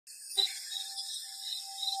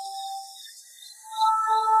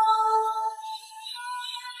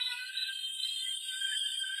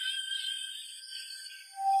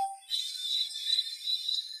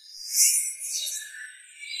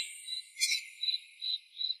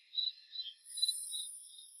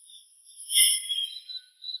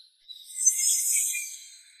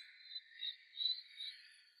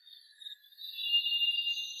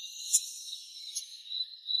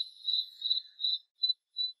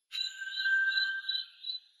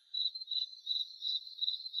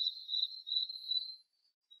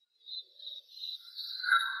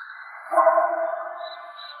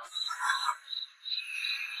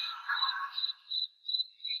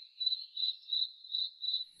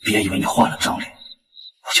别以为你换了张脸，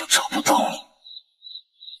我就找不到你。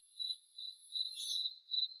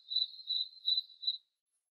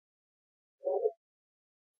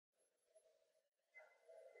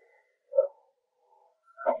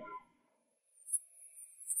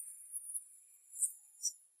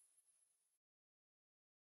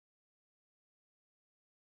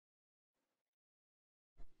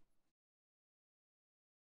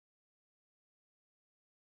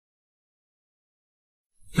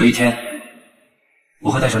有一天，我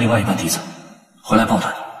会带着另外一班弟子回来报答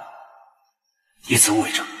你，以此物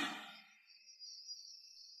为证。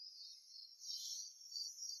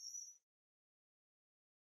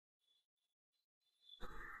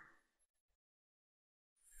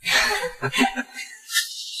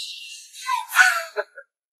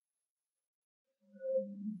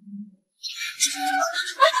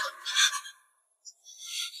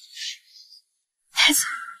太子。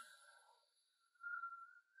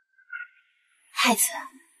太子，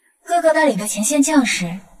哥哥带领的前线将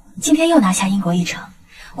士今天又拿下英国一城，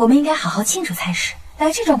我们应该好好庆祝才是。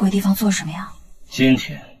来这种鬼地方做什么呀？今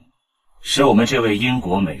天是我们这位英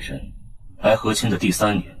国美人来和亲的第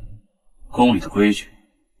3年，宫里的规矩，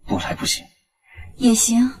不来不行。也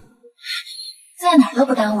行，在哪儿都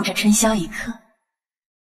不耽误这春宵一刻。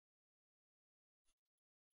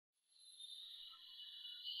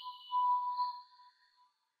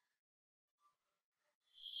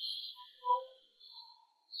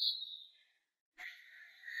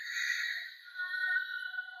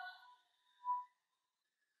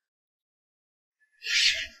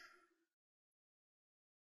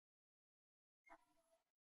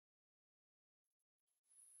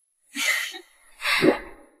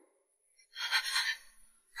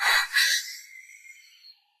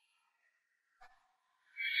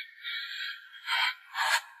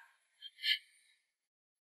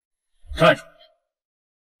站住！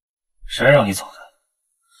谁让你走的？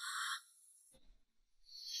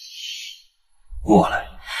过来！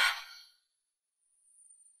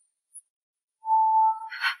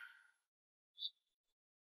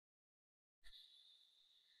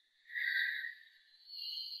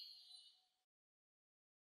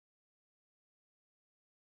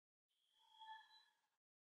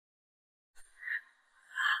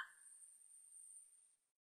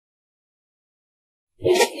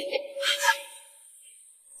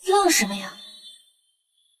愣什么呀？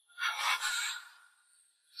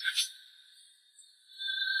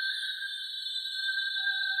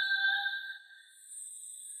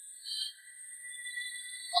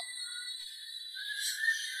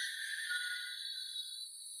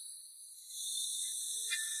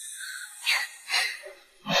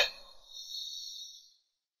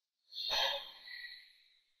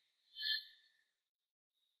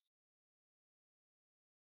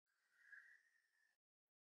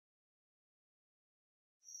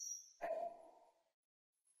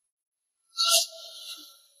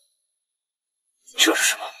这是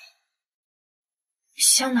什么？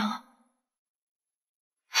香囊。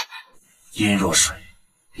殷若水，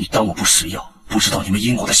你当我不识药，不知道你们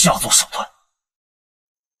英国的下作手段。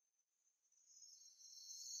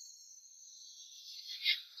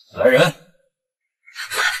来人，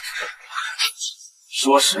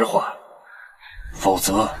说实话，否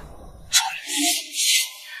则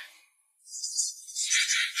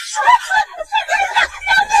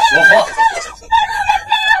说话。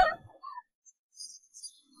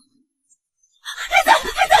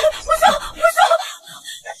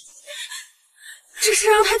这是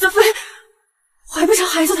让太子妃怀不上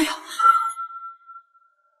孩子的药。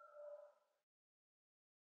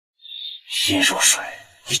殷若水，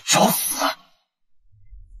你找死！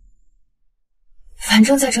反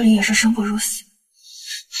正在这里也是生不如死，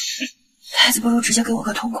太子不如直接给我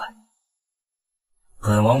个痛快。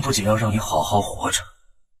本王不仅要让你好好活着，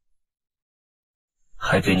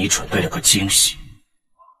还给你准备了个惊喜。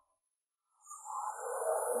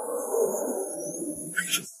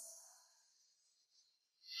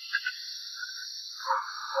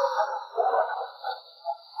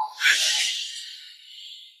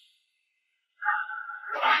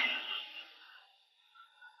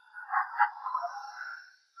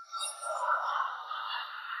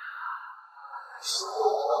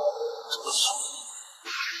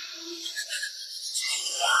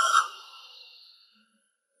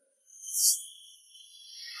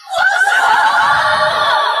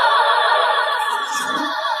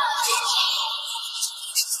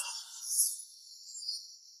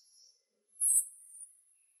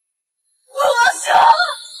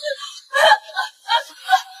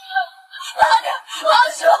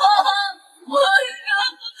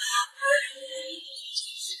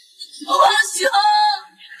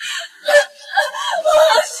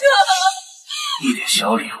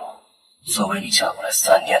小礼物，作为你嫁过来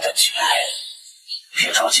3年的纪念。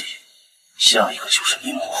别着急，下一个就是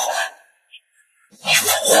你母后，你父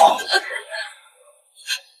皇。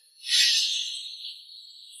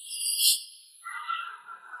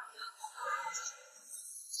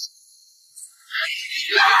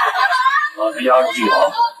把他押入地牢。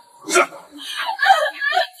是。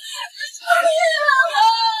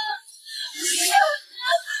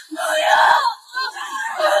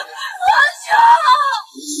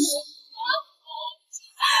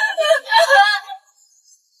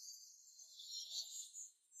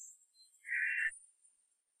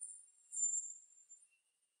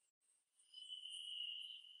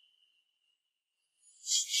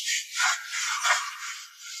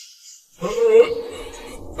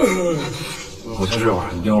我先睡会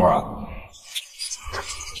儿，你盯会儿啊。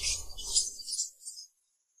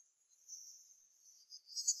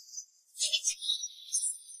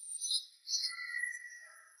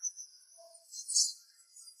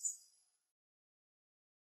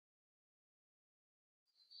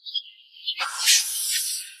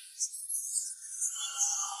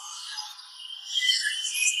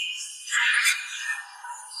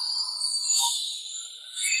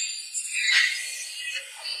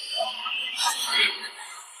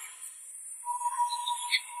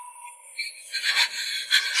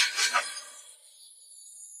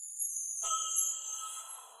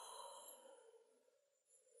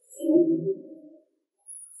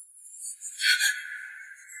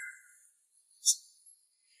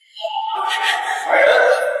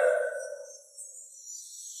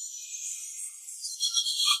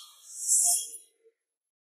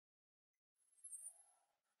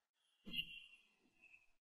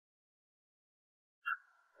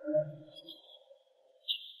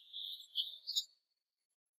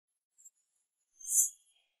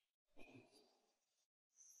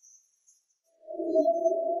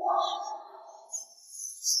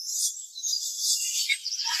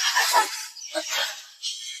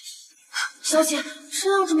小姐，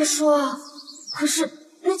谁要这么说啊？可是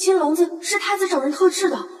那金笼子是太子找人特制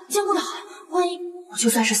的，坚固的很，万一我就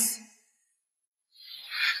算是死，也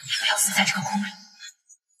不要死在这个宫里。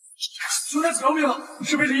求天子饶命啊！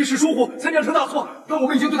是为了一时疏忽才酿成大错，但我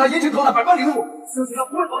们已经对他严刑拷打，百般凌辱，相信他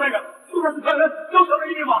不会逃太远，就算是残忍，要小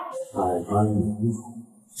人一命吧。百般凌辱。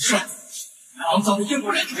是，那肮脏的英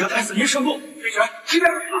国人惹太子您生怒，罪权即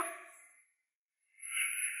便是他。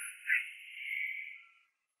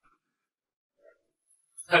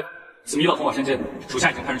太子，此迷道通往山间，属下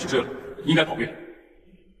已经派人去追了，应该跑不远。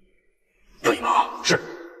对吗？是。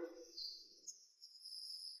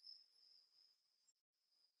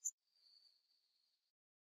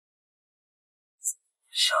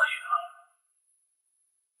下雨了。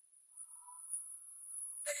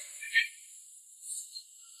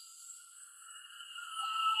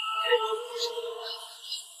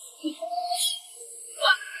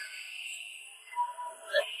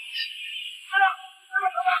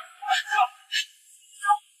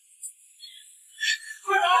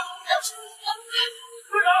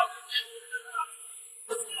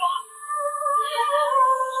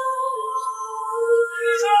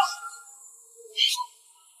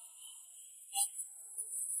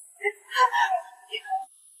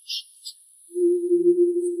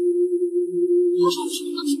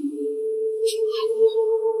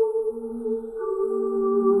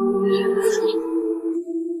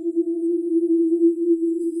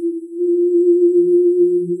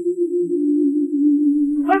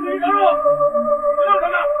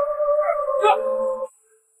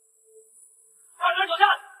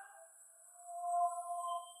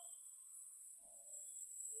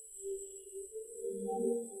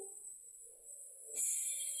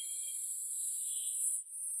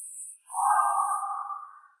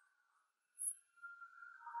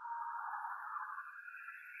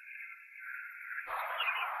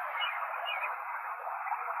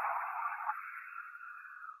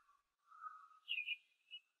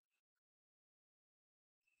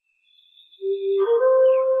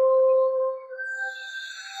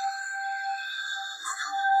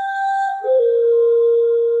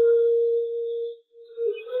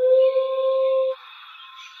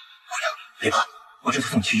别怕，我这就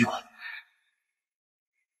送你去医馆。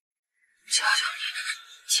求求你，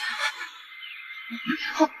千万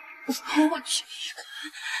不要送我去医馆，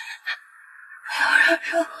不要让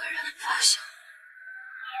任何人发现。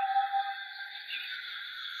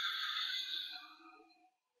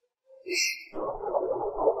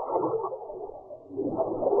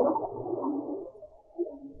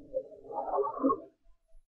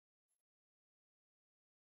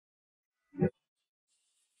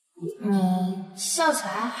你笑起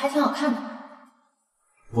来还挺好看的。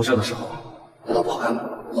不笑的时候，难道不好看吗？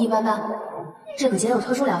一般般。这个结有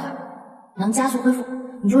特殊疗法，能加速恢复，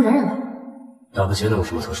你就忍忍吧。大不结能有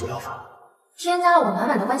什么特殊疗法？添加了我满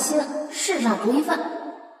满的关心，世上独一份。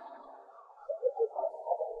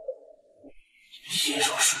叶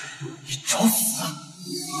若水，你找死！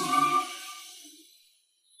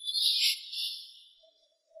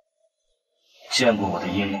见过我的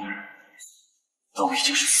婴儿，都已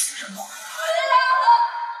经是死人了。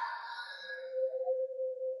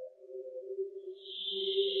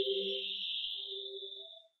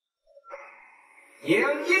迎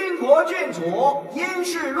英国郡主因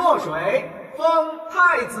事落水，封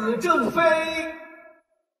太子正妃。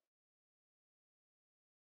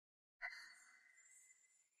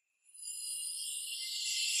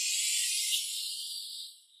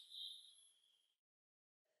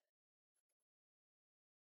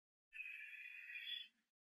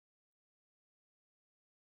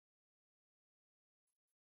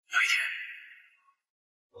有一天，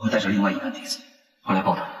我会带着另外一班弟子回来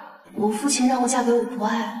报答你。我父亲让我嫁给我不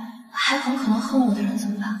爱，还很可能恨我的人怎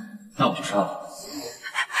么办？那我就杀了。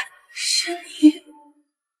是你。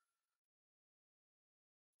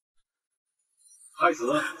太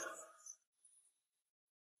子，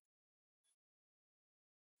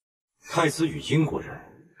太子与英国人，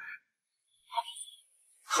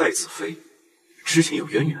太子妃之间有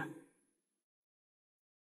渊源。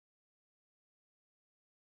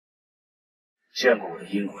见过我的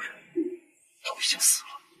英国人都已经死了。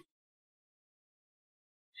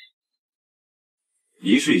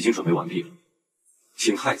仪式已经准备完毕了，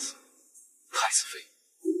请太子、太子妃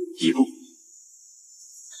移步。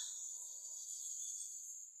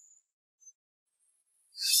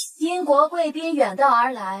英国贵宾远道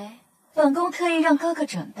而来，本宫特意让哥哥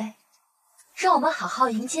准备，让我们好好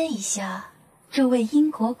迎接一下这位英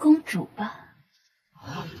国公主吧。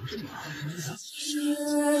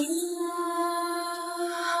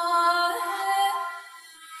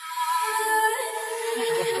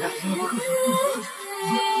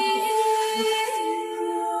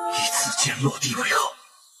以此剑落地为号。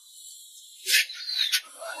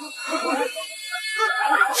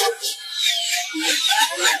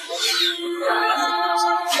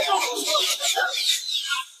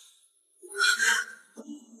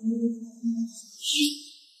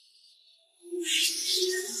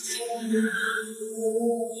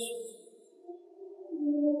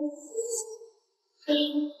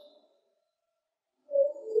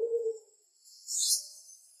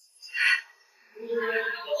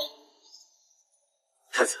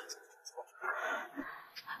太子，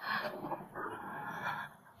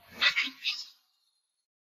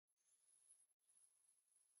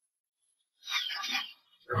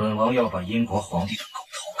本王要把英国皇帝的狗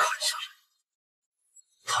头砍下来，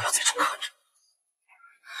他要在这看着。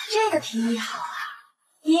这个提议好啊！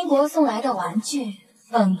英国送来的玩具，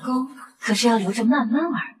本宫可是要留着慢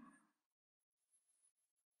慢玩。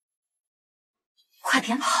快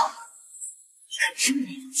点跑！你可真没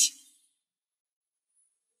劲。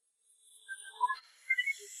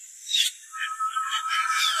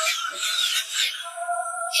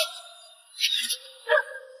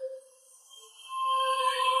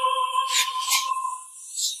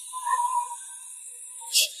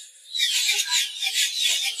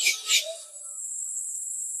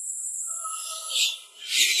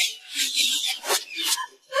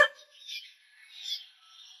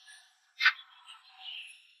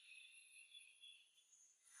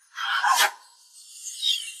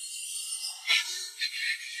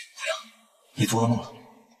你做噩梦了？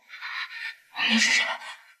那是谁？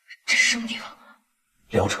这是什么地方？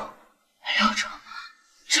聊城。聊城，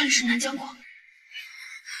这里是南疆国。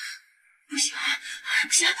不行，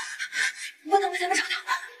不行，不能被他们找到。快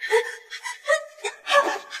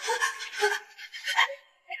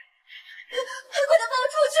点放我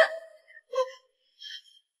出去！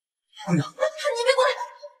姑娘，你别过来！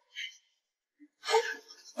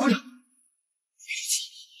姑娘，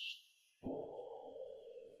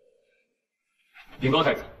禀告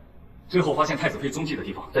太子，最后发现太子妃踪迹的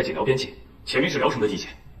地方在锦辽边境，前面是聊城的地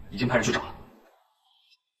界，已经派人去找了。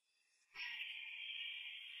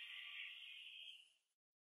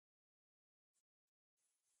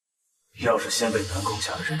要是先被南宫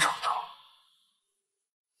家的人找到，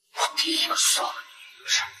我第一个杀了你。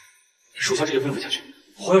是，属下这就吩咐下去。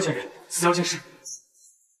活要见人，死要见尸。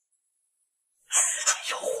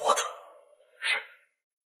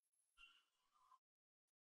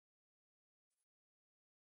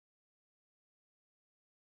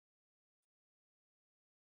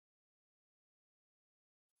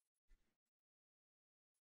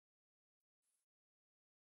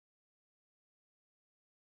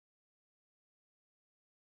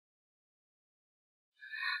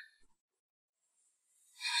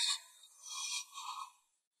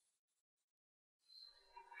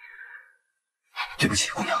对不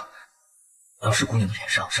起，姑娘，当时姑娘的脸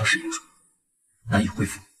上伤势严重，难以恢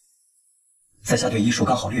复。在下对医术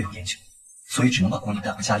刚好略有研究，所以只能把姑娘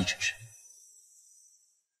带回家里诊治。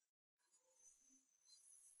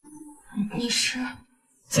你是？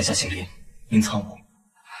在下姓林，名苍梧。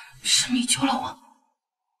是你救了我，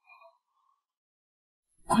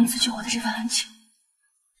公子救我的这份恩情，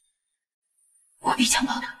我必将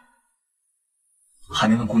报答。还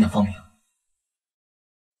没问姑娘芳名。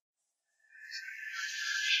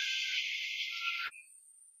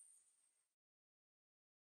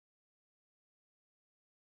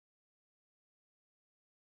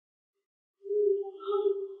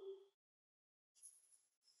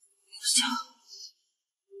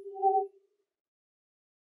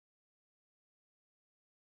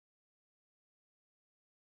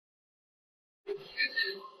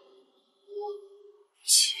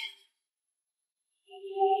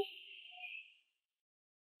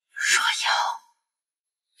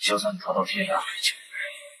就算逃到天涯海角，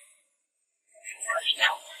无法离开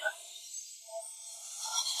我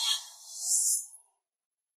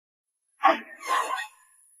们。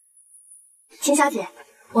秦小姐，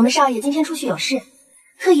我们少爷今天出去有事，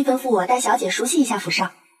特意吩咐我带小姐熟悉一下府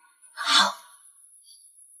上。好。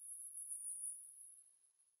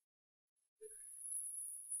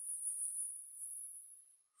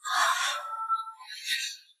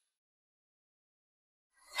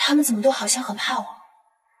他们怎么都好像很怕我？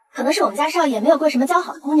可能是我们家少爷没有过什么交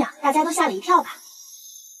好的姑娘，大家都吓了一跳吧。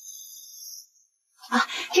啊，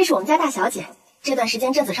这是我们家大小姐，这段时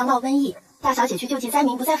间镇子上闹瘟疫，大小姐去救济灾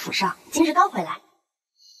民不在府上，今日刚回来。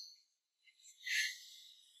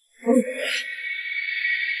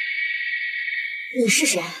你是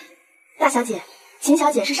谁？大小姐，秦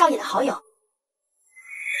小姐是少爷的好友。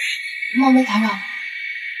冒昧打扰，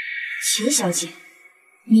秦小姐，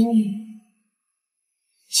民女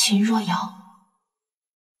秦若瑶。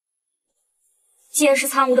既然是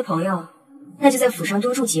苍梧的朋友，那就在府上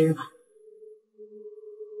多住几日吧。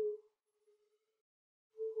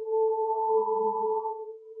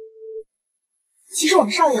其实我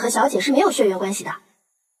们少爷和小姐是没有血缘关系的。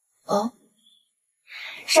哦，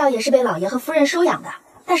少爷是被老爷和夫人收养的，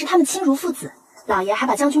但是他们亲如父子，老爷还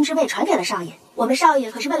把将军之位传给了少爷。我们少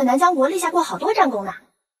爷可是为了南疆国立下过好多战功呢。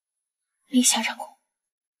立下战功？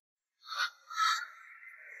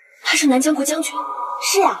他是南疆国将军？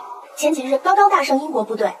是呀。前几日刚刚大胜英国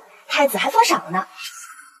部队，太子还封赏了呢。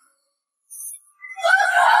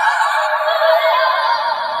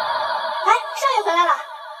哎，少爷回来了。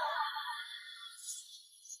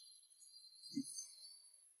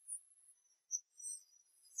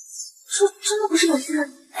这真的不是有心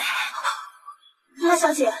人。大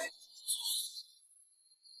小姐，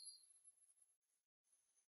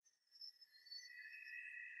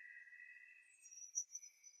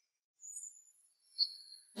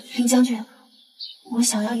林将军，我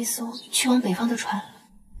想要一艘去往北方的船。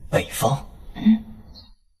北方？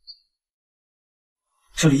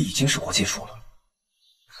这里已经是国界处了，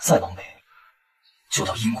再往北就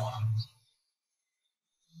到英国了。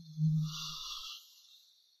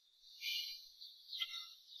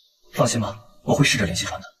放心吧，我会试着联系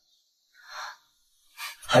船的。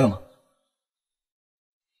还有吗？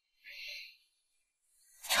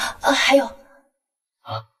还有。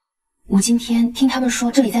啊？我今天听他们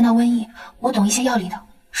说这里在闹瘟疫，我懂一些药理的，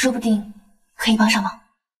说不定可以帮上忙。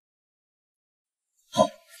好。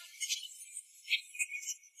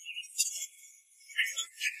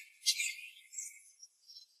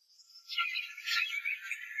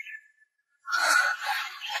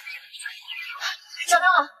找到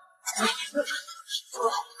了。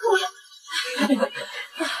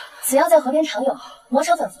此药在河边常有，磨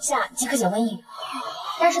成粉服下即可解瘟疫。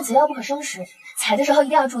但是此药不可生食，采的时候一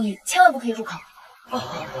定要注意，千万不可以入口。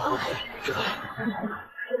知道了。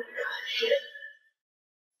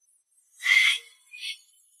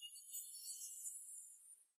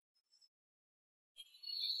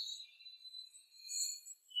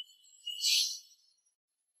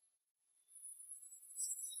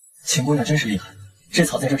秦姑娘真是厉害，这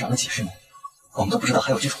草在这长了几十年，我们都不知道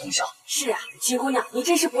还有这种功效。是啊，秦姑娘，你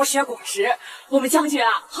真是博学果实，我们将军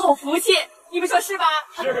啊，好福气，你们说是吧？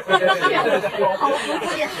是，好福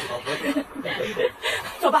气。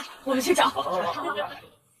走吧，我们去找。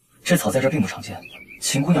这草在这并不常见，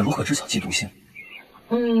秦姑娘如何知晓其毒性？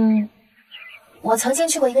我曾经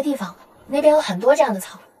去过一个地方，那边有很多这样的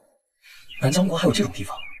草。南疆国还有这种地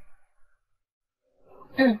方？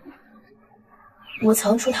我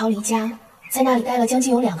曾出逃离家，在那里待了将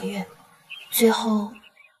近有2个月，最后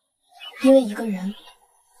因为一个人，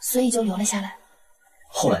所以就留了下来。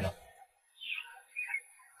后来呢？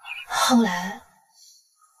后来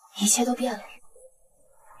一切都变了。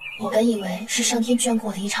我本以为是上天眷顾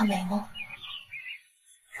我的一场美梦，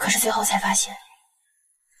可是最后才发现，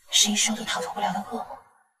是一生都逃脱不了的噩梦。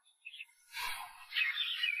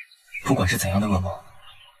不管是怎样的噩梦，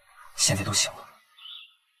现在都醒了。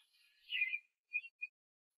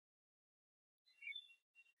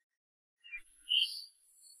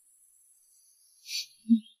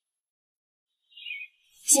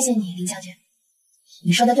谢谢你，林将军。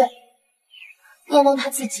你说的对，噩梦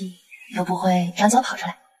他自己都不会张脚跑出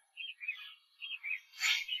来。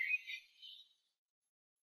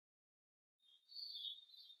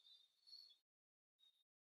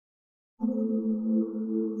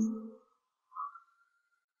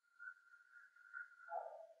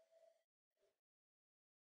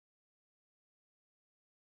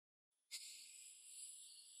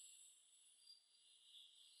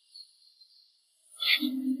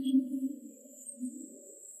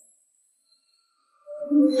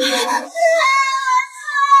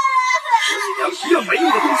良一样没用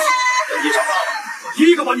的东西，等你长大了，我第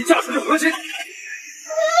一个把你嫁出去和亲。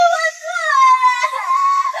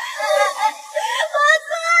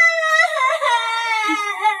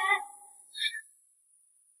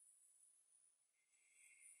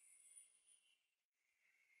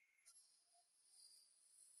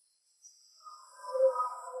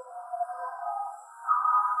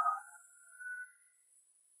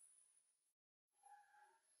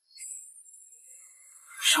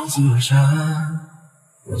上次下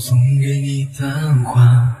我送给你的花，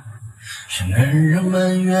是能让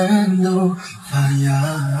满园都发芽。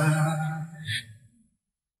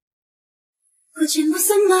不见不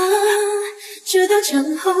散吗？直到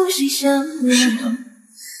墙后谁想我？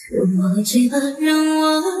用我嘴巴让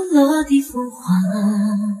我落地风化。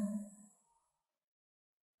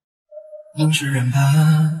能释然吧，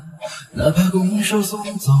哪怕拱手送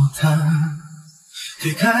走他。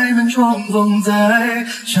推开门，重逢再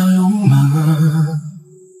相拥吗？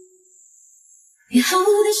雨后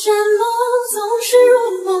的山盟总是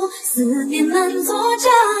如梦，思念难作假，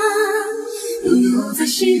悠悠在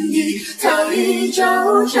心底早已皱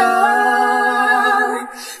褶。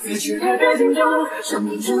死去爱的荆州，生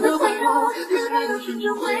命中的回眸，原来都真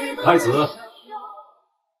正回眸。太子，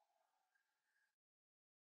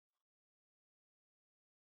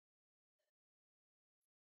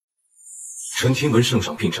臣听闻圣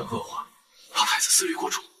上病症恶化，怕太子思虑过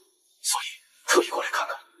重，所以特意过来看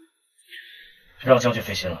看。让将军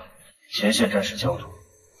费心了，前线战事焦灼，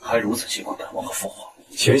还如此记挂本王和父皇。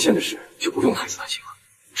前线的事就不用太子担心了，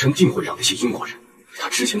臣定会让那些英国人为他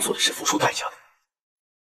之前做的事付出代价的。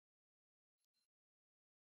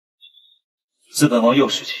自本王幼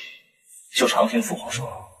时起，就常听父皇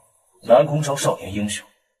说，南宫招少年英雄。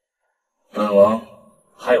本王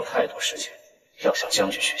还有太多时间要向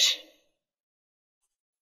将军学习。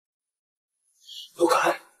不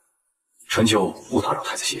敢，臣就不打扰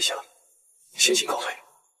太子歇下，先行告退。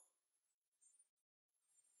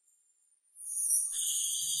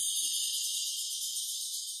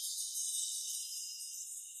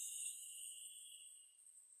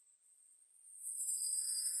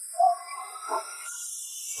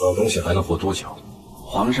这东西还能活多久？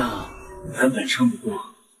皇上根本撑不过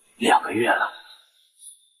2个月了。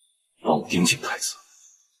帮我盯紧太子。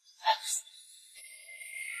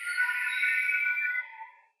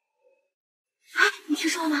你听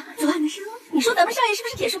说了吗？昨晚的事，你说咱们少爷是不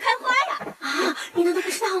是铁树开花呀？啊，你难道不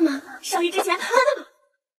知道吗？少爷之前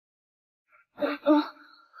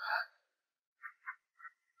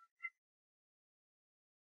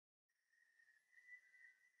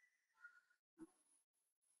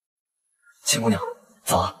秦姑娘，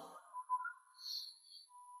早啊！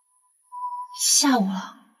下午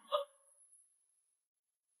了。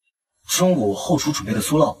中午后厨准备的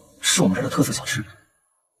酥酪是我们这儿的特色小吃，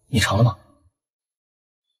你尝了吗？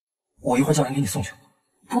我一会儿叫人给你送去。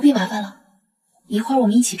不必麻烦了，一会儿我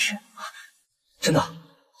们一起吃。真的？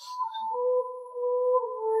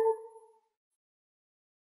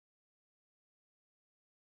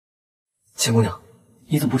秦姑娘，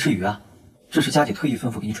你怎么不吃鱼啊？这是家姐特意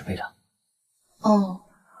吩咐给你准备的。哦，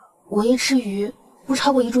我一吃鱼，不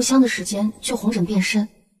超过1炷香的时间就红疹变身，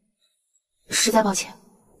实在抱歉，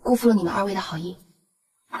辜负了你们2位的好意。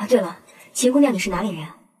啊，对了，秦姑娘你是哪里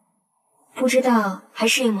人？不知道还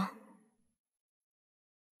适应吗？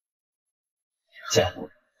姐，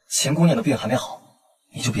秦姑娘的病还没好，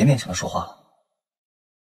你就别勉强她说话了。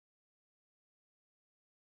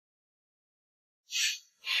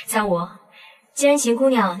参吾，既然秦姑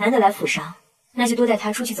娘难得来府上，那就多带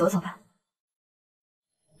她出去走走吧。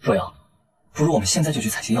若瑶，不如我们现在就去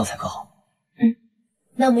采些药材可好？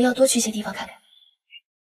那我们要多去些地方看看。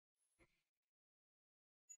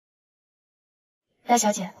大小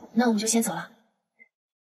姐，那我们就先走了。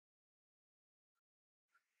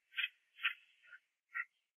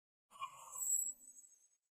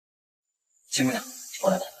秦姑娘，我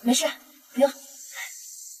来了。没事，不用。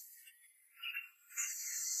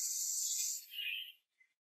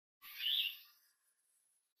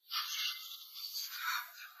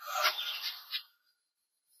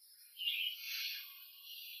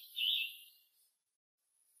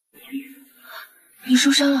你受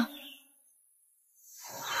伤了。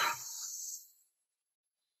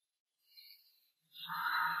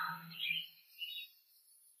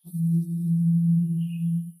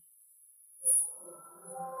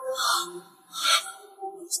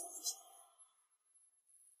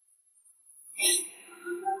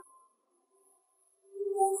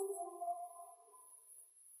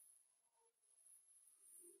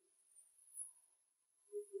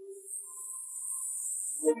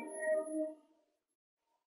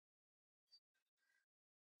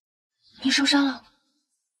你受伤了，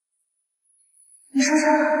你受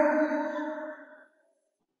伤了。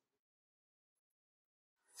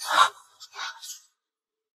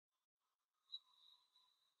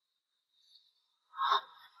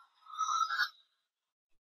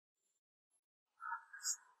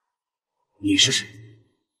你是谁？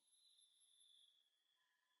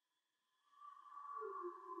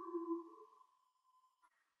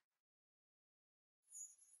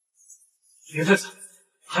元太子，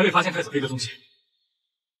还未发现太子妃的踪迹。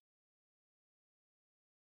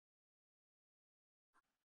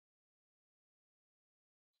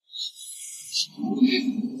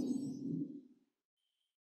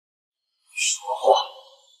说话！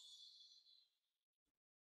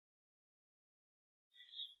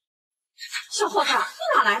小伙子，你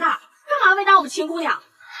哪来的？干嘛为难我们秦姑娘？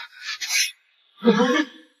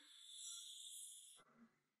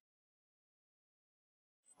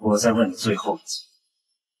我再问你最后一次，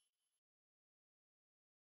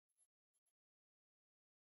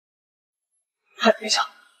太子殿下，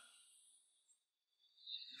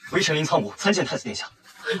微臣临苍梧参见太子殿下。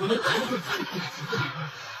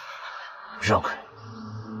让开！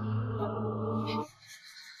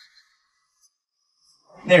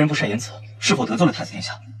那人不善言辞，是否得罪了太子殿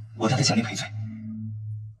下？我代他向您赔罪。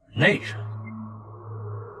那人？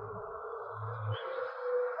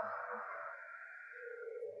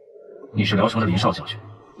你是聊城的林少将军。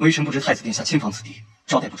微臣不知太子殿下亲访此地，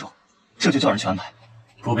招待不周，这就叫人去安排。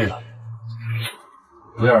不必了，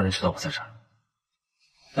不要让人知道我在这儿。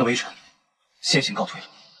那微臣先行告退了。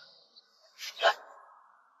来。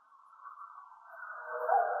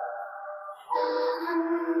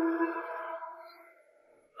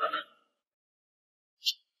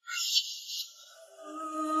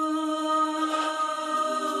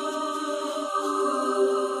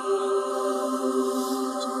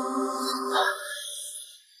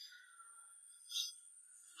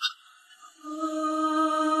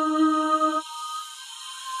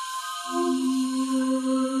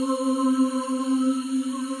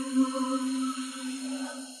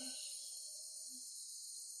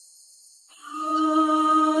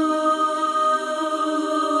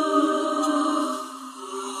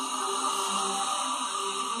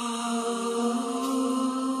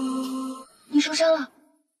受伤了。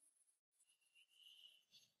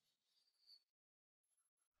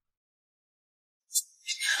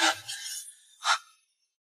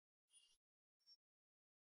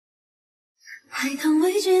海棠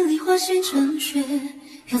未见梨花现成雪，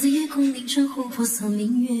飘在夜空凝成琥珀色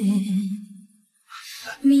明月。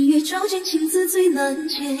明月照见情字最难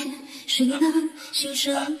解，谁能心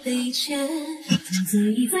生悲切？独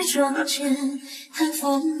自倚在窗前看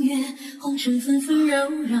风月，红尘纷纷扰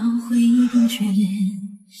扰，回忆不绝。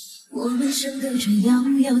我们相隔着遥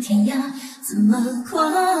遥天涯，怎么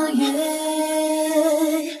跨越？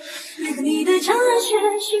那个你的长安雪，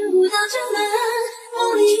寻不到江南岸，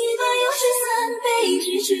梦里一把又吹散，悲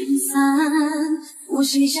剧聚散。我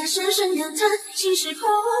写下深深感叹，心事破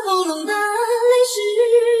喉咙的泪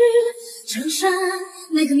湿长衫。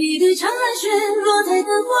那个你的长安雪，落在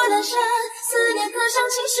灯火阑珊，思念刻上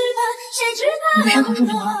青石板，谁知它你的伤口中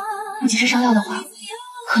毒了，不及时上药的话，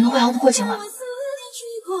可能会熬不过今晚。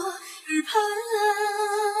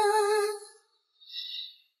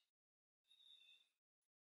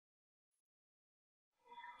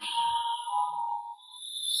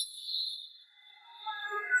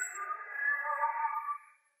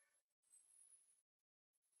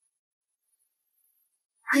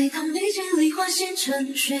海棠未见梨花现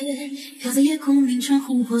成雪，飘在夜空凝成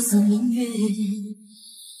琥珀色明月。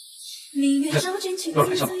明月照见情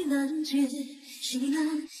字最难解，谁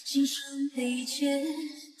能心生悲切？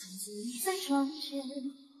独自倚在窗前。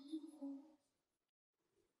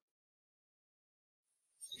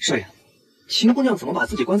少爷，秦姑娘怎么把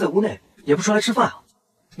自己关在屋内，也不出来吃饭啊？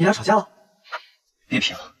你俩吵架了？别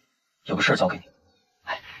贫了，有个事儿交给你。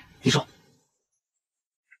哎，你说。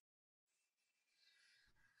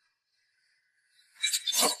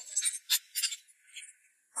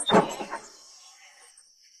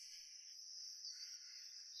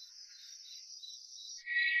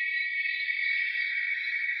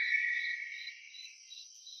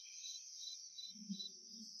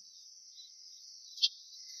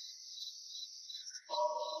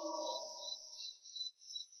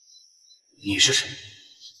你是谁？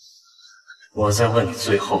我再问你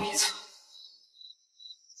最后一次。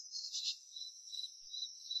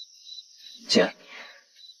姐，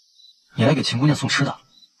你来给秦姑娘送吃的，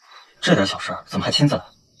这点小事怎么还亲自来？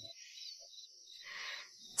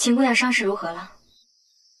秦姑娘伤势如何了？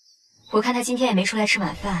我看她今天也没出来吃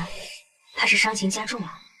晚饭，怕是伤情加重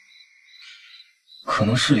了。可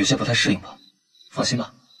能是有些不太适应吧，放心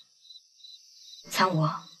吧。苍梧，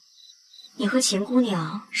你和秦姑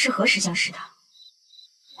娘是何时相识的？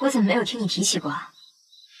我怎么没有听你提起过啊？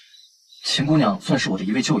秦姑娘算是我的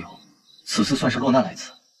一位旧友，此次算是落难来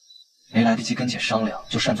此，没来得及跟姐商量，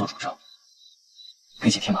就擅作主张，给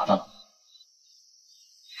姐添麻烦了。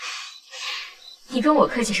你跟我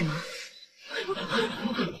客气什么？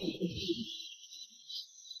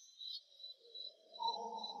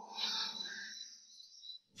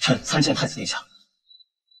臣参见太子殿下。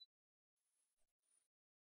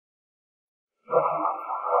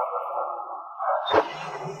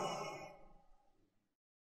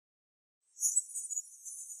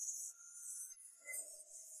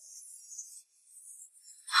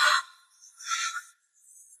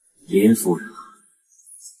林夫人，又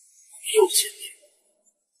见面。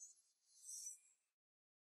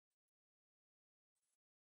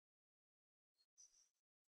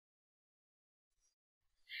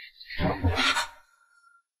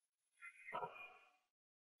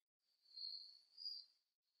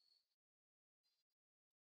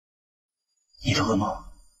你的噩梦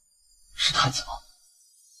是太子吗？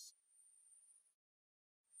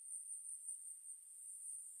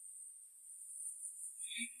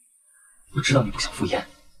我知道你不想赴宴，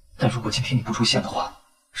但如果今天你不出现的话，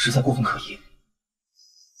实在过分可疑。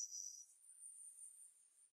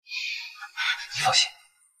你放心，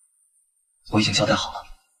我已经交代好了，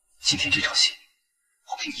今天这场戏，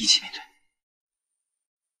我陪你一起面对。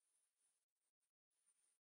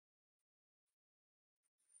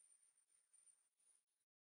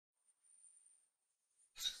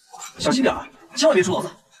小心点儿，千万别出篓子！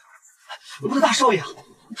我的大少爷啊，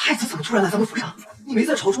太子怎么突然来咱们府上？你没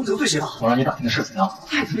在朝中得罪谁吧？我让你打听的事怎样？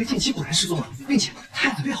太子妃近期果然失踪了，并且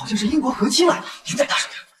太子妃好像是英国和亲来了。你再大声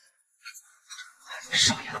点！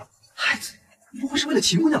少爷，太子不会是为了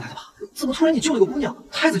秦姑娘来的吧？怎么突然你救了个姑娘，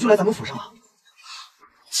太子就来咱们府上了？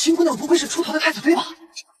秦姑娘不会是出逃的太子妃吧？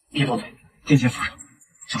别多嘴，殿前府上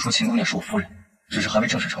就说秦姑娘是我夫人，只是还未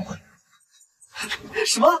正式成婚。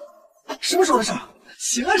什么？什么时候的事儿？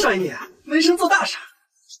行啊，少爷你没生做大事。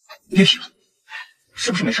别提了，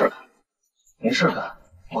是不是没事干？没事干，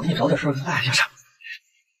我给你找点事干。哎，有事。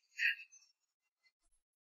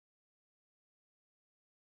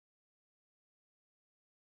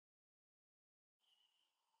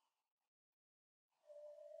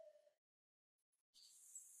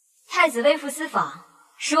太子微服私访，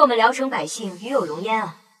使我们聊城百姓与有荣焉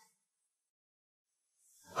啊！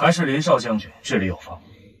还是林少将军治理有方，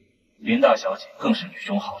林大小姐更是女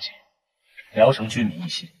中豪杰，聊城居民一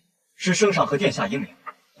心。是圣上和殿下英明，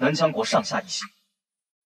南疆国上下一心。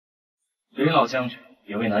林老将军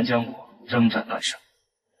也为南疆国征战半生，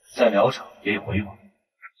在聊城也有威望。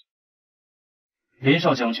林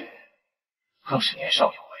少将军更是年少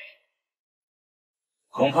有为，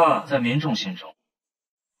恐怕在民众心中，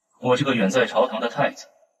我这个远在朝堂的太子，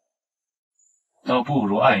倒不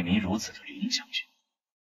如爱民如子的林将军。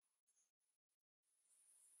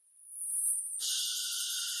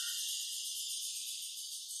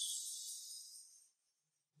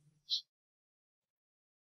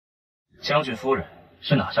将军夫人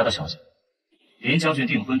是哪家的小姐？林将军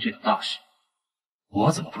订婚这等大事，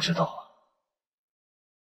我怎么不知道啊？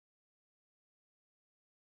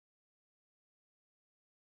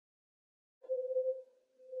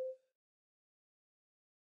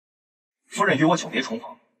夫人与我久别重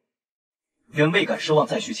逢，原未敢奢望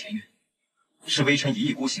再续前缘，是微臣一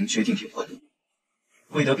意孤行，决定订婚，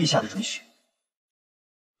未得陛下的准许，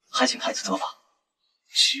还请太子责罚。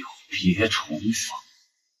久别重逢，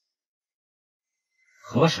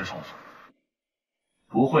何时重逢？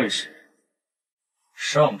不会是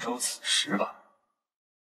上周此时吧？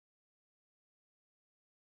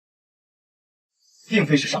并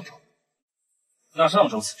非是上周，那上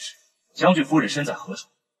周此事，将军夫人身在何处？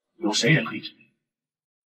有谁人可以指明？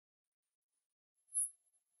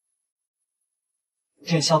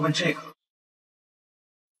殿下问这个？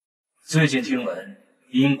最近听闻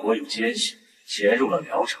英国有奸细潜入了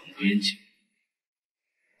辽城边境，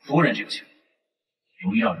夫人这个情况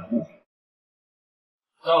容易让人误会，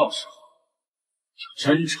到时候就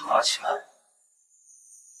侦查起来。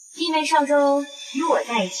因为上周与我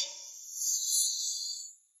在一起。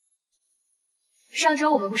上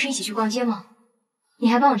周我们不是一起去逛街吗？你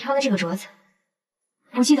还帮我挑了这个镯子，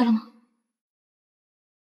不记得了吗？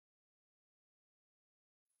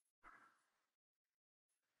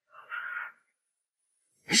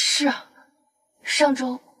是啊，上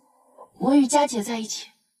周我与佳姐在一起，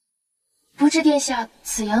不知殿下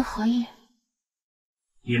此言何意？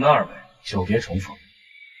你们二位久别重逢，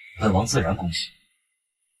本王自然恭喜。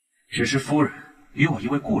只是夫人与我一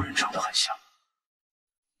位故人长得很像，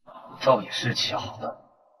倒也是巧的。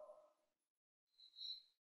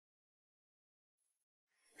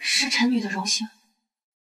是臣女的荣幸。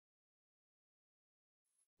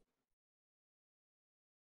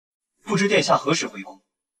不知殿下何时回宫，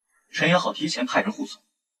臣也好提前派人护送。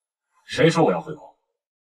谁说我要回宫？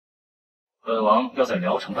本王要在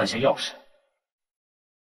辽城办些要事，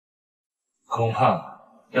恐怕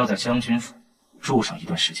要在将军府住上一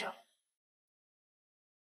段时间了。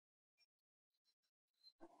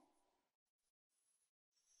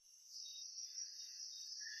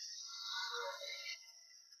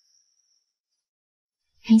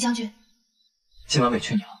林将军，今晚委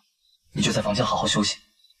屈你了，你就在房间好好休息，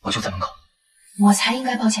我就在门口。我才应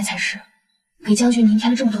该抱歉才是，给将军您添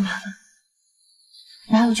了这么多麻烦，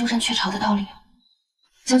哪有鸠占鹊巢的道理？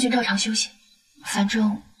将军照常休息，反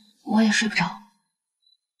正我也睡不着。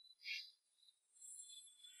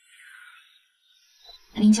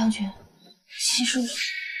林将军，其实我……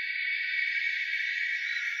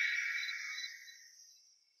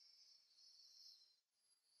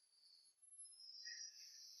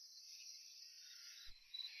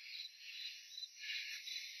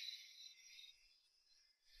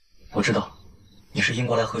我知道，你是英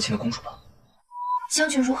国来和亲的公主吧？将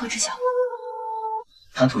军如何知晓？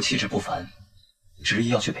谈吐气质不凡，执意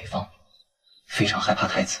要去北方，非常害怕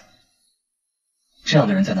太子。这样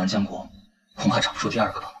的人在南疆国恐怕找不出第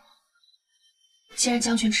二个吧。既然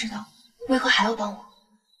将军知道，为何还要帮我？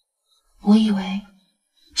我以为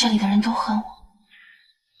这里的人都恨我。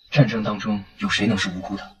战争当中有谁能是无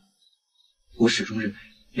辜的？我始终认为，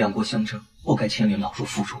两国相争不该牵连老弱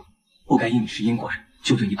妇孺，不该因你是英国人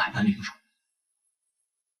就对你百般凌辱。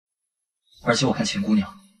而且我看秦姑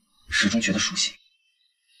娘，始终觉得熟悉。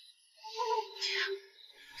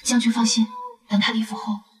将军放心，等他离府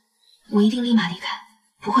后，我一定立马离开，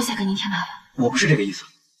不会再给您添麻烦。我不是这个意思，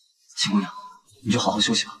秦姑娘，你就好好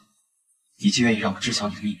休息吧。你既愿意让我知晓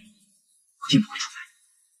你的秘密，我定不会出卖你。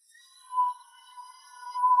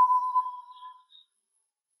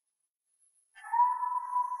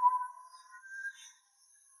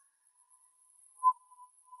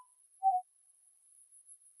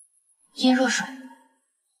殷若水，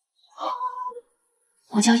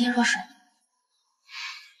我叫殷若水。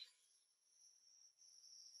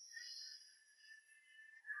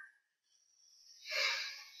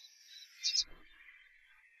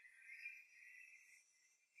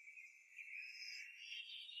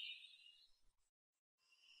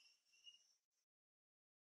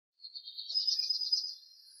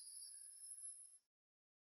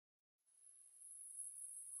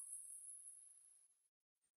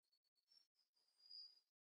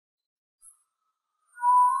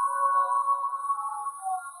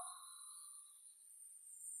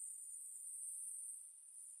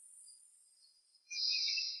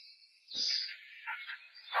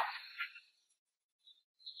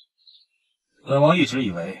本王一直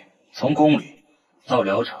以为从宫里到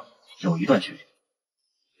辽城有一段距离，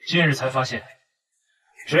近日才发现，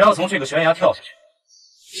只要从这个悬崖跳下去，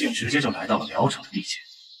竟直接就来到了辽城的地界。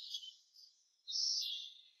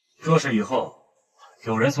若是以后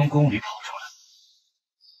有人从宫里跑出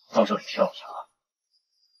来，到这里跳崖，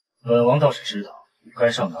本王倒是知道该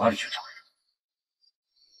上哪里去找人。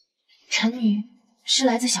臣女是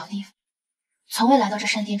来自小地方，从未来到这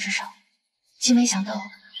山巅之上，竟没想到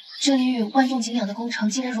这里与万众景仰的宫城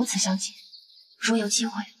竟然如此相近。如有机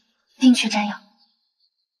会，定去瞻仰。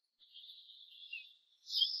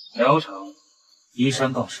辽城依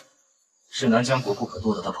山傍水，是南疆国不可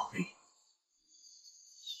多得的宝地。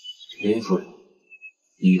林夫人，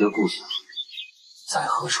你的故乡在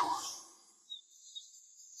何处？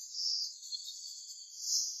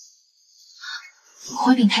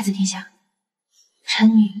回禀太子殿下，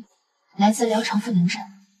臣女来自辽城富宁镇，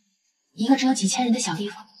一个只有几千人的小地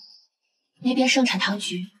方，那边盛产糖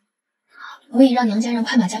菊，我已让娘家人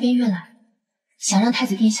快马加鞭运来，想让太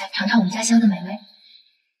子殿下尝尝我们家乡的美味。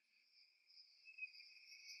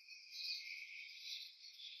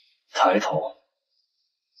抬头。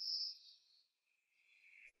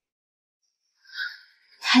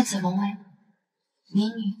太子龙威，民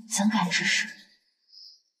女怎敢直视？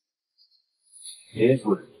林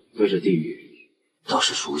夫人对这地域倒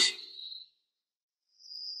是熟悉，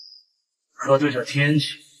可对这天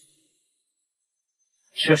气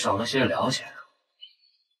却少了些了解。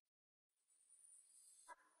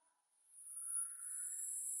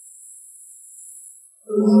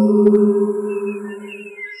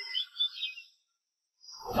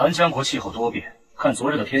南疆国气候多变，看昨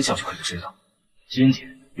日的天象就可以知道，今天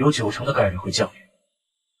有90%的概率会降雨。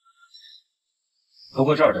不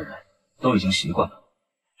过这儿的人都已经习惯了。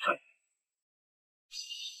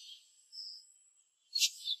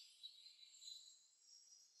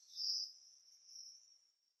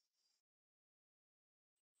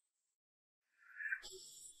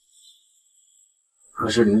可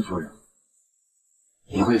是林夫人，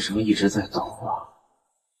你为什么一直在抖啊？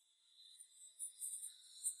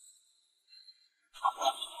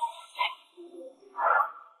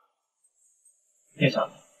殿下，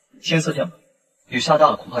天色渐晚，雨下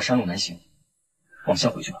大了，恐怕山路难行。我们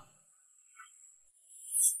先回去吧。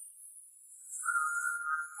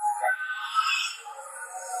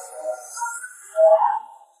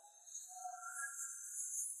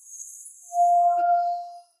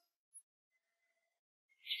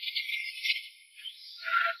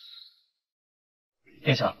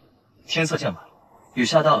殿下，天色渐晚，雨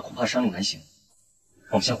下大了，恐怕山路难行。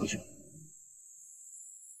我们先回去吧。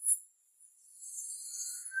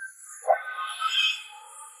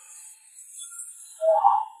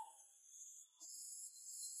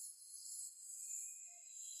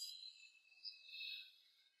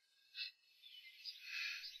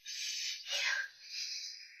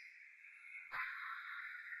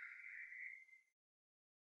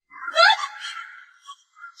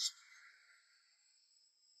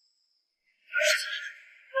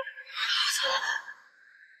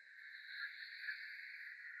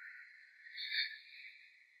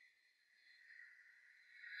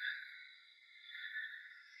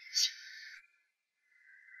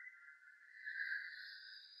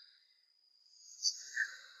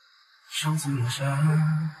上次落下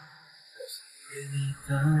给你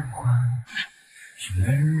的话，是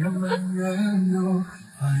能让满园都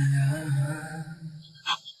发芽。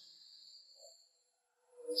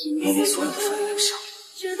明明所有的反应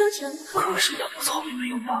都像可是养不草并没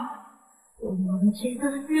有吧？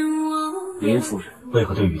林夫人为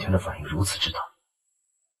何对雨天的反应如此之大？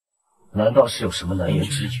难道是有什么难言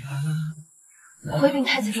之隐？回禀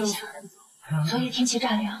太子殿下，昨夜天气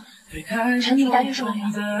乍凉，臣女大约受了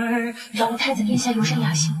凉，扰了太子殿下游山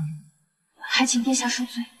雅兴，还请殿下恕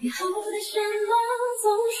罪。以后的山盟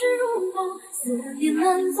总是如梦，思念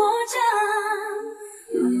难作假，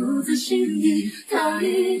留在心底它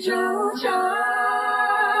已纠缠。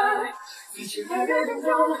一起来的等候，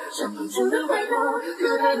上不住的回头，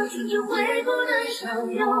可太多春秋会不能相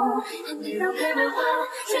拥。看你绕开漫画，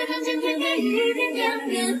却看见天边一点点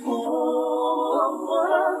变红。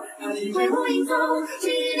怕你为我引走，记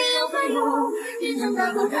忆里有翻涌，变成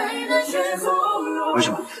大口开的却从容。为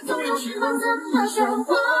什么？总有时光怎么像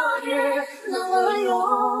花也能乱用。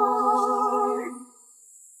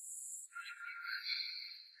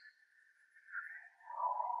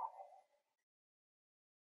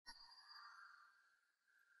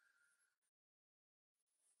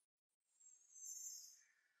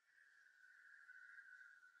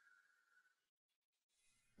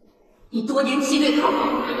你多年积累考好，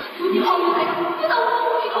如今好运来了，就当我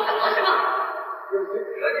无厘头干了是吗？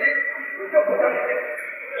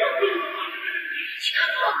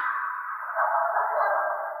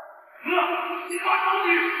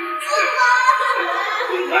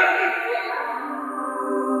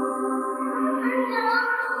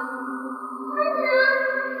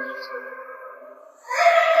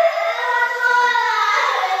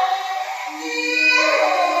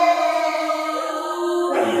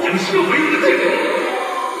已经是为你的借口，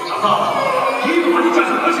长大了一定把你嫁去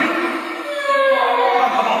和亲。看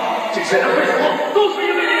看吧，这些人会死都是因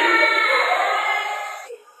为你。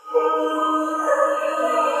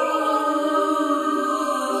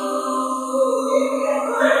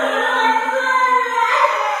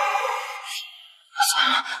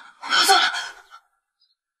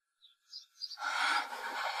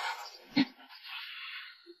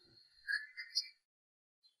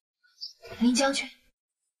林将军，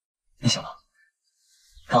你醒了，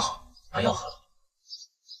刚好把药喝了。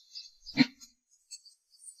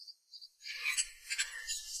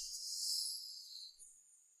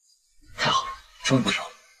终于不少。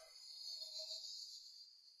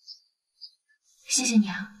谢谢你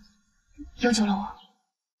啊，又救了我。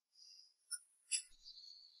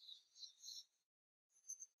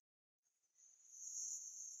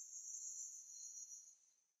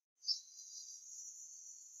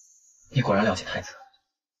你果然了解太子，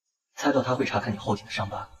猜到他会查看你后颈的伤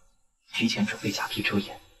疤，提前准备假皮遮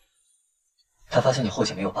掩。他发现你后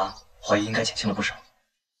颈没有疤，怀疑应该减轻了不少。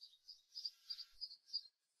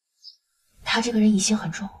他这个人疑心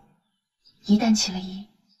很重，一旦起了疑，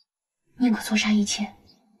宁可错杀一千，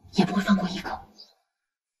也不会放过一个。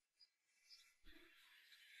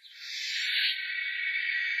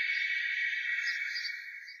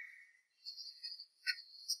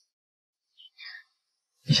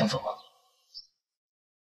你想走吗？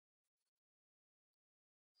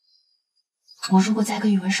我如果再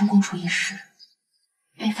跟宇文生共处一室，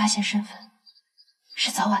被发现身份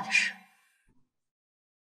是早晚的事。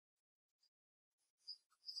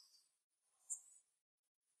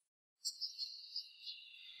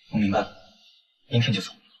我明白了，明天就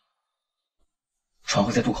走。船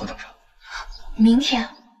会在渡口等着。明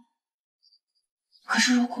天？可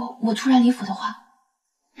是如果我突然离府的话，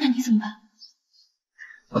那你怎么办？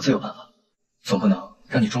我自有办法，总不能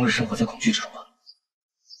让你终日生活在恐惧之中吧？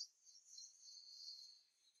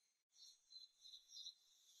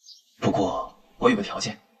不过我有个条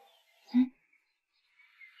件。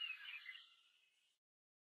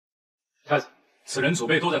太子，此人祖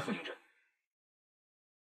辈都在富宁镇。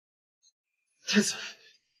太子，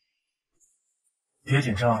别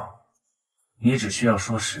紧张，你只需要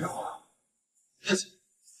说实话。太子，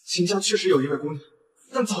秦家确实有一位姑娘，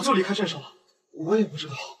但早就离开镇上了，我也不知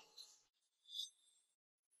道。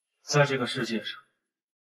在这个世界上，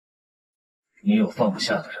你有放不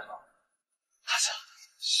下的人吗？太子，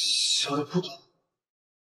小的不懂。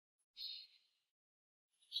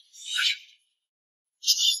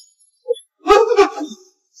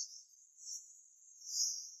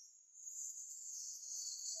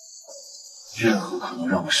任何可能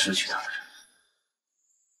让我失去他的人，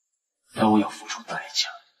都要付出代价。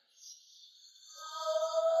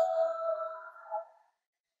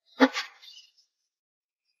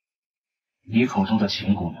你口中的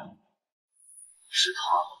秦姑娘是她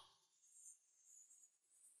吗？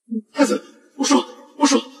太子，我说，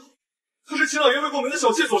她是秦老爷为过门的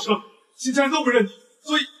小妾所生，秦家人都不认你，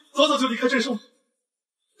所以早早就离开镇上了，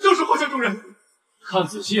就是画像中人。看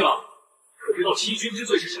仔细了，可知道欺君之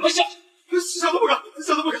罪是什么下场？小的不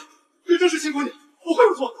敢，这正是秦姑娘，不会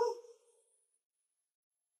有错。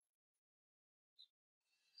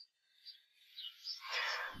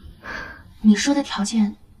你说的条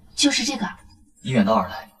件就是这个？你远道而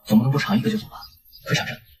来，总不能不尝一个就走吧？快尝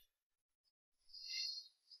尝。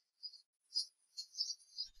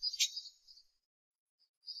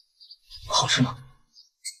好吃吗？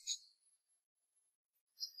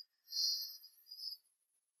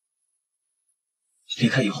离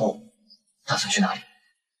开以后，打算去哪里？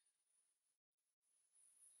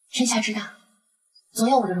天下之大，总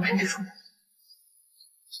有我的容身之处的。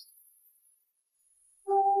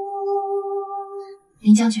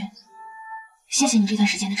林将军，谢谢你这段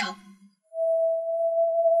时间的照顾。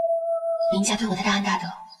林家对我的大恩大德，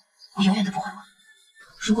我永远都不会忘。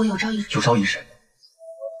如果有朝一日，如果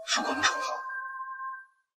能重逢，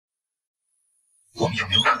我们有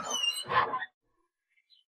没有可能？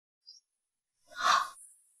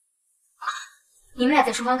你们俩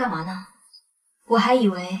在厨房干嘛呢？我还以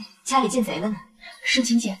为家里进贼了呢。盛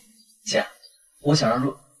情姐，姐，我想让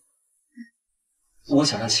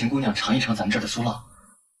秦姑娘尝一尝咱们这儿的酥酪。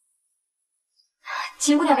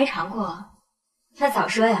秦姑娘没尝过，那早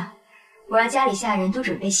说呀！我让家里下人都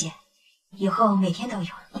准备些，以后每天都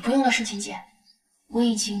有。不用了，盛情姐，我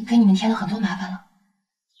已经给你们添了很多麻烦了。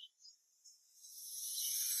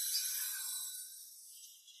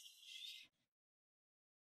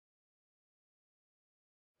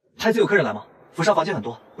太子有客人来吗？府上房间很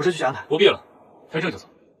多，我这就去安排。不必了，开车就走。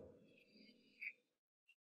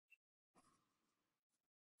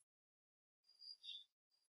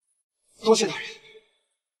多谢大人。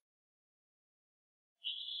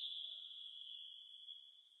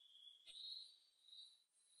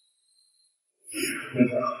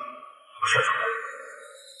我下船。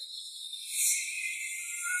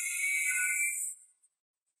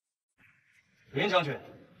林将军。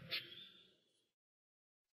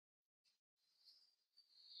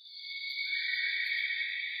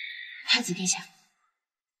太子殿下，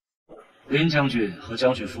林将军和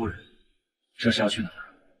将军夫人，这是要去哪儿？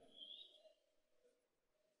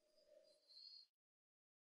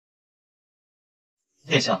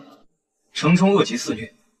殿下，城中恶疾肆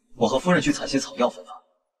虐，我和夫人去采些草药分发。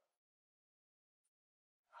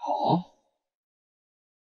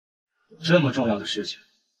这么重要的事情，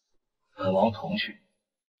本王同去。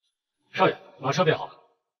少爷，马车备好了。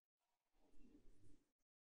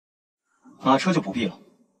马车就不必了，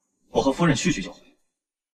我和夫人去就回，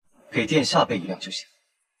给殿下备一辆就行。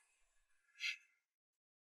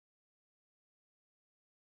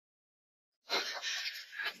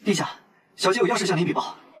殿下，小姐有要事向您禀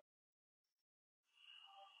报。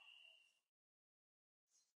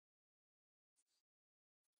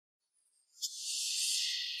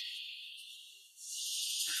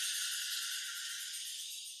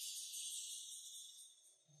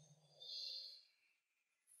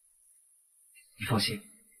你放心，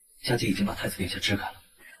小姐已经把太子殿下支开了。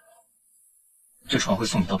这船会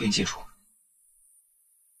送你到边界处，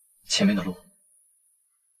前面的路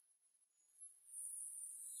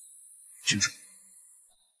珍重。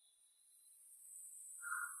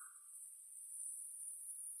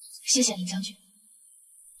谢谢林将军，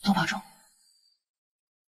多保重。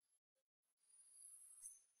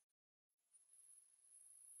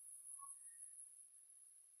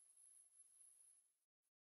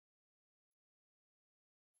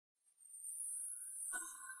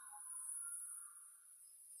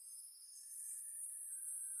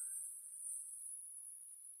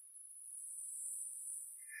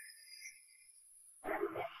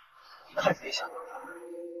太子殿下，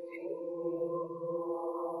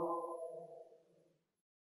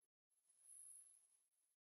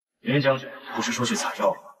林将军不是说去采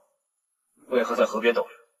药了吗？为何在河边逗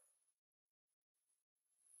留？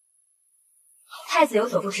太子有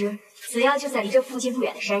所不知，此药就在离这附近不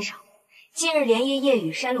远的山上。近日连夜夜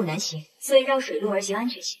雨，山路难行，所以绕水路而行安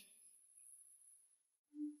全些。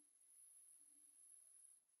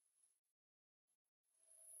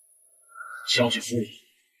将军夫人，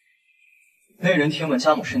那人听闻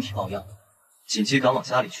家母身体抱恙，紧急赶往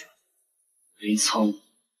家里去。林苍，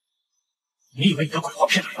你以为你的鬼话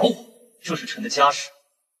骗得了我？这是臣的家事，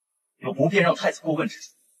有不便让太子过问之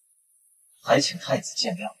处，还请太子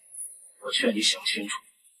见谅。我劝你想清楚，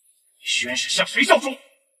你宣誓向谁效忠？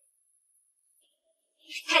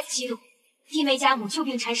太子息怒，弟妹家母旧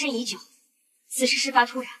病缠身已久，此事事发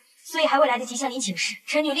突然，所以还未来得及向您请示。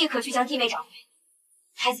臣女立刻去将弟妹找回。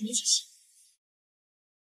太子您请息。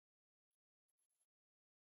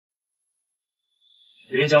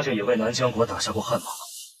林将军也为南疆国打下过汗马，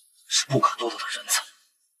是不可多得的人才，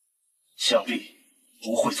想必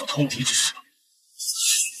不会做通敌之事吧？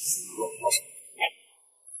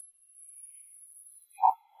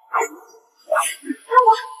让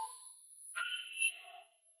我。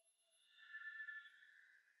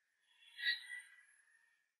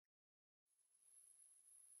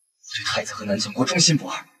对太子和南疆国忠心不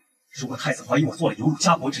二。如果太子怀疑我做了有辱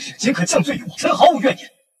家国之事，皆可降罪于我，臣毫无怨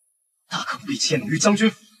言。大可不必迁怒于将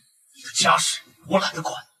军府。你的家事我懒得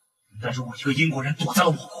管，但如果一个英国人躲在了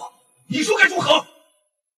我国，你说该如何？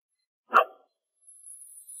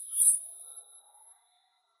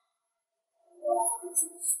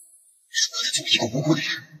说的就一个无辜的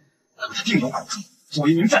人，那么他定有苦衷。作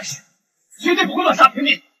为一名战士，绝对不会乱杀平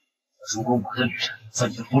民。如果我的女人在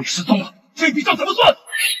你的府里失踪了，这笔账怎么算？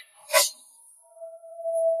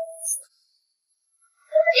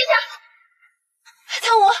殿下，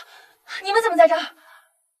苍梧，你们怎么在这儿？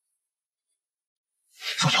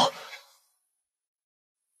若瑶，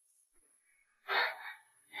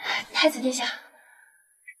太子殿下，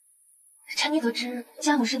臣女得知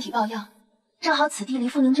家母身体抱恙，正好此地离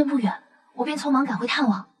富宁镇不远，我便匆忙赶回探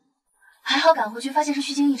望。还好赶回去发现是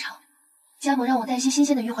虚惊一场，家母让我带些新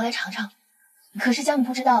鲜的鱼回来尝尝。可是家母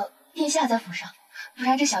不知道殿下在府上，不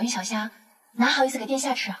然这小鱼小虾哪好意思给殿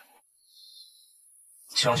下吃啊？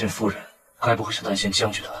将军夫人该不会是担心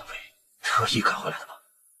将军的安危，特意赶回来的吧？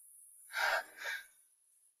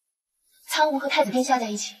苍梧和太子殿下在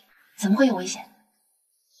一起，怎么会有危险？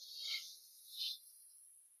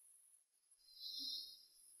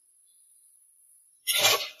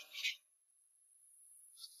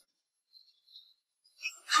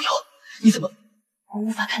若瑶，你怎么？我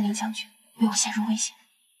无法看林将军为我陷入危险，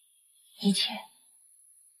一切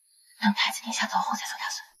等太子殿下走后再做打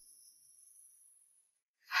算。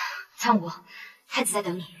苍梧，太子在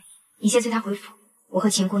等你，你先随他回府，我和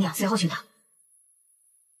秦姑娘随后寻他。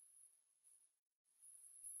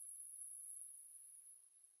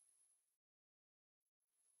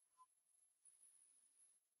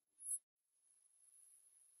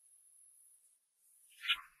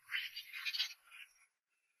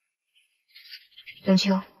冷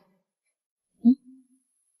秋，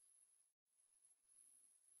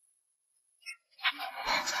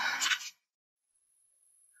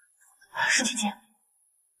舒姐姐，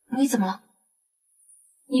你怎么了？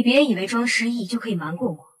你别以为装失忆就可以瞒过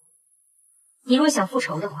我。你若想复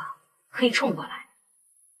仇的话，可以冲过来，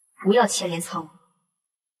不要牵连苍梧。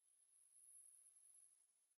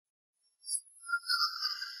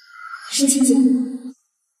申请姐，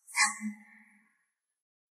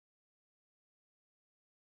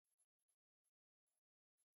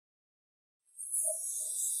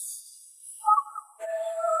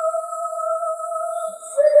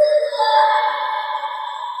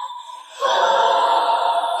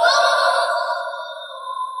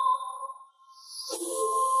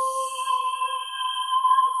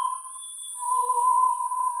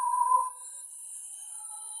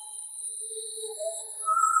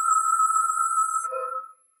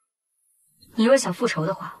你若想复仇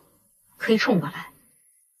的话，可以冲过来，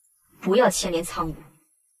不要牵连苍梧。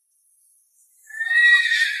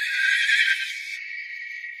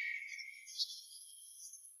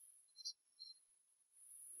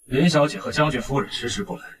林小姐和将军夫人迟迟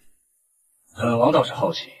不来，本王倒是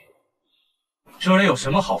好奇，这里有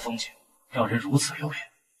什么好风景，让人如此留恋？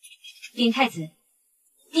林太子，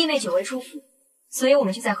弟妹久违出府，所以我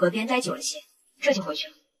们就在河边待久了些，这就回去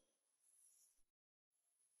了。